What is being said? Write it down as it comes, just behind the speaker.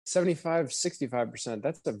75, 65%.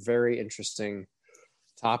 That's a very interesting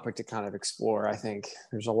topic to kind of explore. I think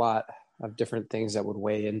there's a lot of different things that would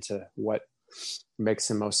weigh into what makes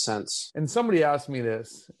the most sense. And somebody asked me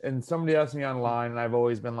this, and somebody asked me online, and I've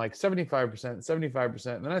always been like 75%,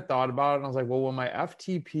 75%. And then I thought about it, and I was like, well, when my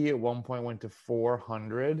FTP at one point went to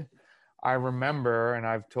 400, I remember, and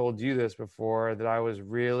I've told you this before, that I was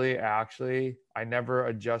really I never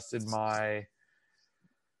adjusted my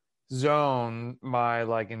zone, my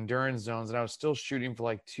like endurance zones, and I was still shooting for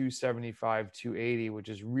like 275, 280, which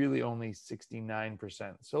is really only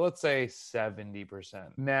 69%. So let's say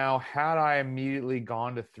 70%. Now, had I immediately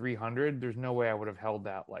gone to 300, there's no way I would have held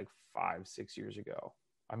that like 5-6 years ago.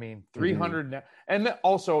 I mean, 300 now, and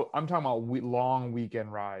also I'm talking about long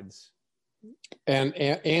weekend rides and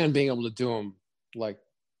being able to do them like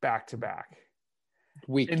back to back,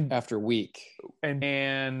 week after week.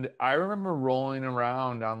 And I remember rolling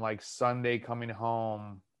around on like Sunday coming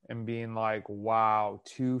home and being like, wow,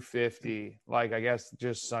 250. Like, I guess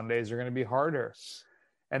just Sundays are going to be harder.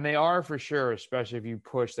 And they are for sure, especially if you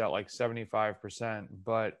push that like 75%.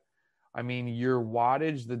 But I mean, your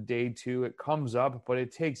wattage, the day two, it comes up, but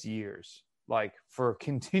it takes years, like for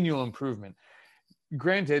continual improvement.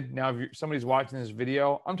 Granted, now if somebody's watching this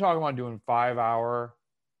video, I'm talking about doing 5-hour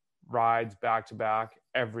rides back to back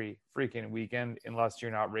every freaking weekend, unless you're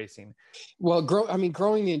not racing. Well,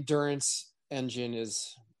 growing the endurance engine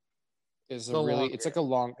is a really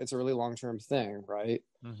long-term thing, right?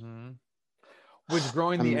 Mm-hmm. Which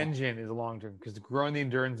growing the engine is a long-term, because growing the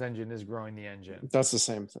endurance engine is growing the engine. That's the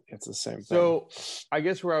same thing. It's the same thing. So I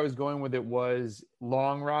guess where I was going with it was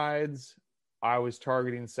long rides. I was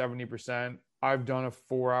targeting 70%. I've done a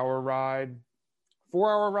 4-hour ride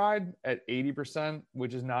at 80%,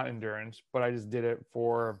 which is not endurance, but I just did it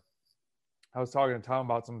for, I was talking to Tom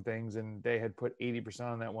about some things, and they had put 80%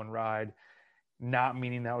 on that one ride, not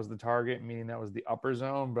meaning that was the target, meaning that was the upper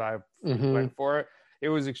zone, but I went for it. It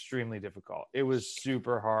was extremely difficult. It was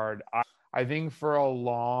super hard. I think for a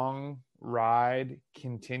long ride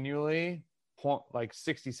continually, like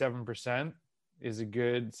 67% is a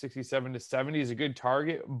good, 67 to 70 is a good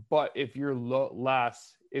target. But if you're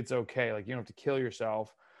less, it's okay. Like, you don't have to kill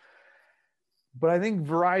yourself. But I think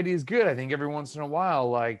variety is good. I think every once in a while,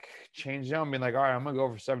 like, change down, being like, all right, I'm going to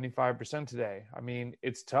go for 75% today. I mean,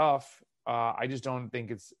 it's tough. I just don't think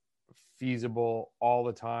it's feasible all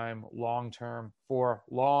the time, long-term, for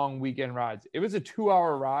long weekend rides. If it's a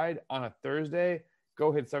 2-hour ride on a Thursday,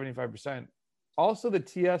 go hit 75%. Also, the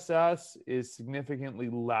TSS is significantly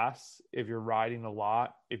less if you're riding a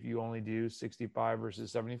lot, if you only do 65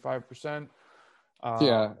 versus 75%.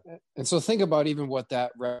 Yeah. And so think about even what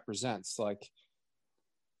that represents. Like,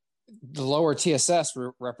 the lower TSS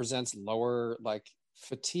represents lower like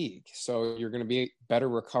fatigue. So you're going to be better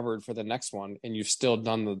recovered for the next one, and you've still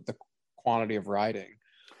done the quantity of riding.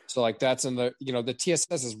 So like that's in the, the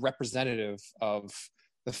TSS is representative of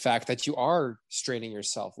the fact that you are straining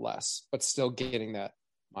yourself less, but still getting that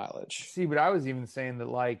mileage. See, but I was even saying that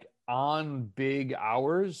like on big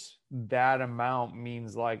hours, that amount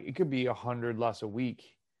means like it could be 100 less a week.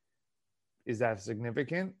 Is that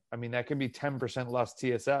significant? I mean, that could be 10% less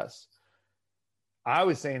TSS. I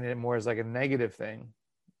was saying it more as like a negative thing.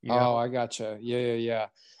 Oh, I gotcha. Yeah.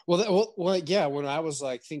 Well, yeah. When I was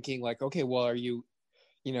like thinking like, okay, well, are you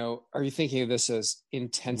thinking of this as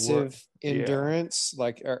intensive endurance? Yeah.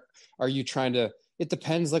 Like, are you trying to, it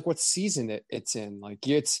depends like what season it's in. Like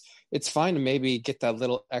it's fine to maybe get that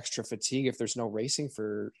little extra fatigue if there's no racing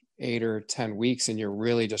for 8 or 10 weeks and you're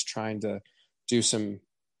really just trying to do some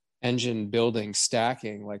engine building,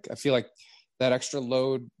 stacking. Like, I feel like that extra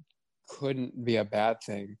load couldn't be a bad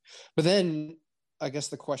thing. But then I guess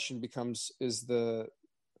the question becomes, you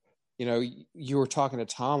were talking to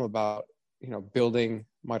Tom about, building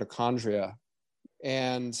mitochondria,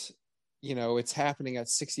 and, it's happening at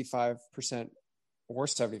 65% or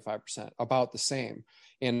 75%, about the same.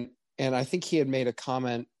 And I think he had made a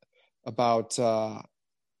comment about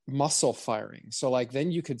muscle firing. So like,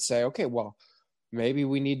 then you could say, okay, well, maybe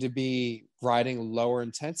we need to be riding lower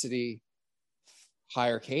intensity,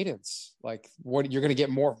 higher cadence. Like, what you're going to get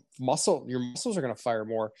more muscle, your muscles are going to fire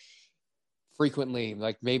more frequently.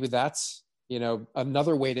 Like, maybe that's,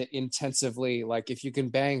 another way to intensively, like if you can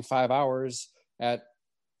bang 5 hours at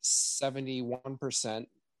 71%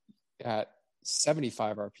 at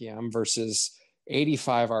 75 RPM versus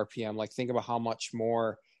 85 RPM, like think about how much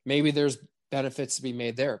more, maybe there's benefits to be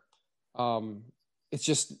made there. It's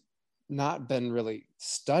just not been really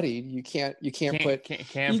studied. You can't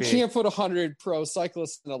put 100 pro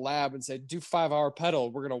cyclists in a lab and say, do 5-hour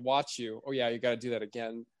pedal. We're going to watch you. Oh yeah. You got to do that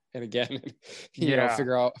again and again.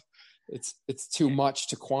 Figure out it's too much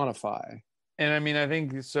to quantify. And I mean, I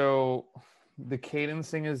think so. The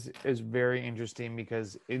cadence thing is very interesting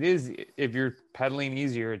because it is, if you're pedaling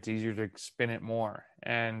easier, it's easier to spin it more.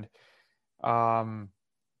 And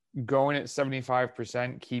going at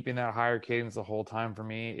 75%, keeping that higher cadence the whole time for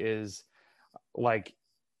me is like,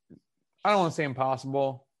 I don't want to say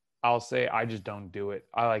impossible. I'll say I just don't do it.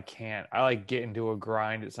 I like can't. I like get into a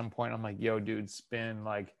grind at some point. I'm like, yo, dude, spin,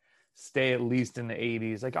 like stay at least in the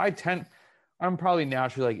 80s. Like I'm probably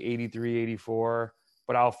naturally like 83, 84,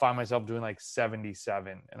 but I'll find myself doing like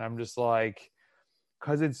 77. And I'm just like,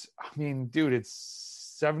 cause it's, I mean, dude,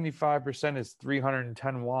 it's 75% is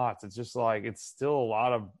 310 watts. It's just like, it's still a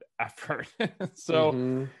lot of effort.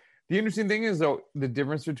 So the interesting thing is, though, the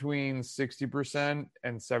difference between 60%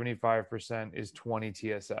 and 75% is 20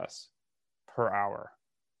 TSS per hour.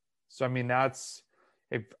 So, I mean, that's,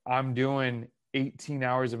 if I'm doing 18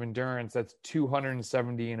 hours of endurance, that's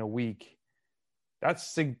 270 in a week.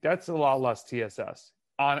 That's a lot less TSS.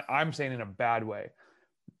 I'm saying in a bad way.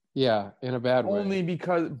 Yeah, in a bad way. Only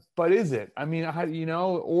because, but is it? I mean,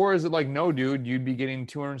 or is it like, no, dude, you'd be getting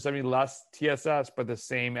 270 less TSS, but the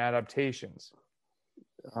same adaptations?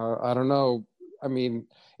 I don't know. I mean,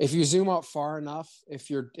 if you zoom out far enough,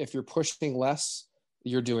 if you're pushing less,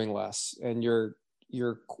 you're doing less, and your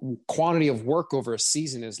quantity of work over a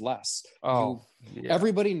season is less.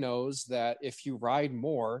 Everybody knows that if you ride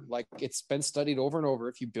more, like it's been studied over and over,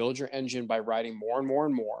 if you build your engine by riding more and more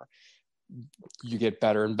and more, you get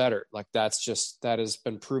better and better. Like that has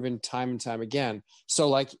been proven time and time again. So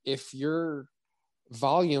like if your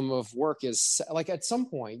volume of work is like, at some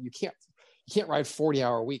point you can't ride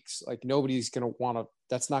 40-hour weeks. Like nobody's going to want to,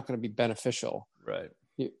 that's not going to be beneficial.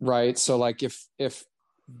 Right. So like if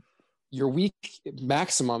your week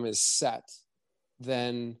maximum is set,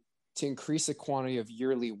 then to increase the quantity of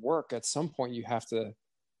yearly work, at some point you have to,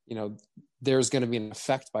 there's going to be an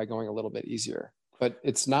effect by going a little bit easier, but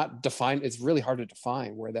it's not defined. It's really hard to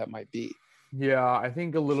define where that might be. Yeah, I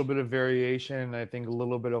think a little bit of variation. I think a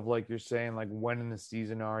little bit of, like you're saying, like when in the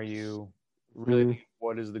season are you? Really,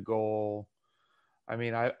 what is the goal? I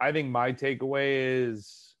mean, I think my takeaway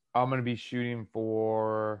is I'm going to be shooting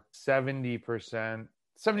for 70%,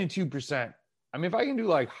 72%. I mean, if I can do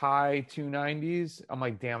like high 290s, I'm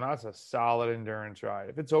like, damn, that's a solid endurance ride.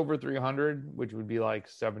 If it's over 300, which would be like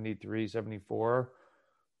 73, 74,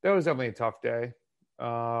 that was definitely a tough day.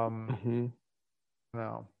 No.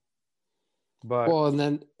 But well, and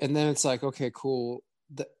then it's like, okay, cool.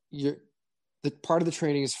 The part of the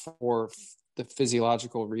training is for the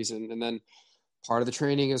physiological reason, and then part of the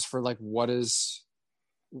training is for like, what is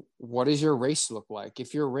your race look like?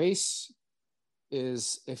 If your race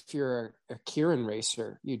is, if you're a Kieran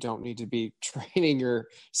racer, you don't need to be training your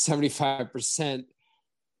 75%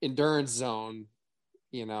 endurance zone.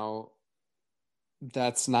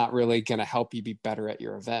 That's not really going to help you be better at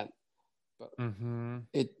your event. But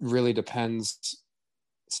it really depends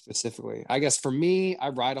specifically. I guess for me, I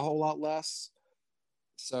ride a whole lot less.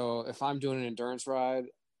 So if I'm doing an endurance ride,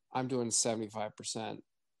 I'm doing 75%,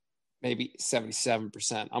 maybe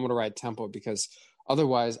 77%. I'm going to ride tempo because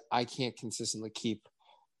otherwise I can't consistently keep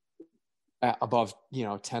above,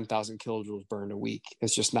 10,000 kilojoules burned a week.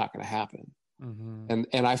 It's just not going to happen.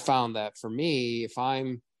 And I found that for me, if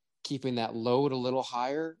I'm keeping that load a little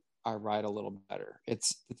higher, I ride a little better.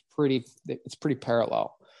 It's pretty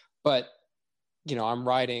parallel, but I'm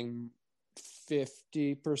riding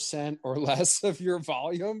 50% or less of your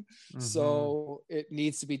volume. So it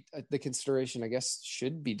needs to be, the consideration, I guess,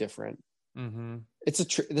 should be different.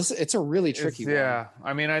 It's a really tricky one. Yeah.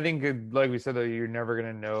 I mean, I think like we said, that you're never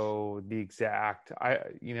going to know the exact, I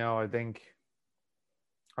think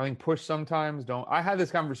push sometimes don't. I had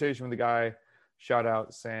this conversation with a guy, shout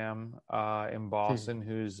out Sam, in Boston,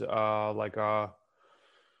 who's like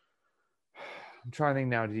I'm trying to think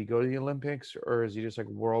now, did he go to the Olympics or is he just like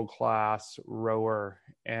world-class rower?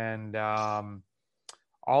 And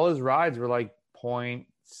all his rides were like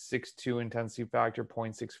 0.62 intensity factor,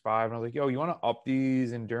 0.65. And I was like, yo, you want to up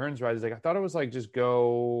these endurance rides? He's like, I thought it was like, just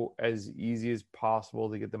go as easy as possible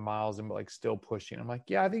to get the miles in, but like still pushing. I'm like,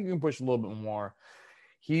 yeah, I think you can push a little bit more.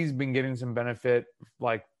 He's been getting some benefit,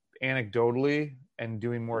 like anecdotally, and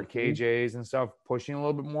doing more KJs and stuff, pushing a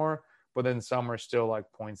little bit more. But then some are still like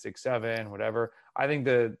 0.67, whatever. I think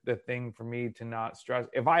the thing for me to not stress,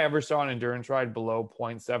 if I ever saw an endurance ride below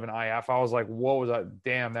 0.7 IF, I was like, what was that?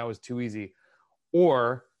 Damn, that was too easy.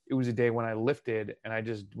 Or it was a day when I lifted and I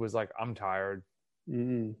just was like, I'm tired.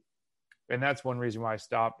 And that's one reason why I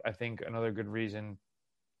stopped. I think another good reason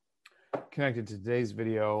connected to today's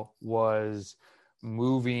video was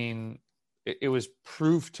moving. It was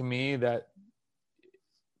proof to me that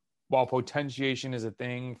while potentiation is a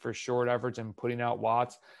thing for short efforts and putting out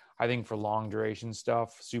watts, I think for long duration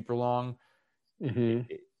stuff, super long,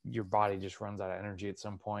 your body just runs out of energy at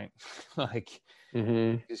some point. Like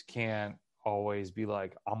you just can't always be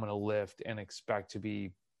like, I'm going to lift and expect to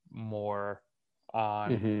be more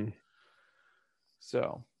on.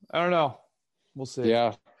 So I don't know. We'll see.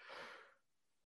 Yeah.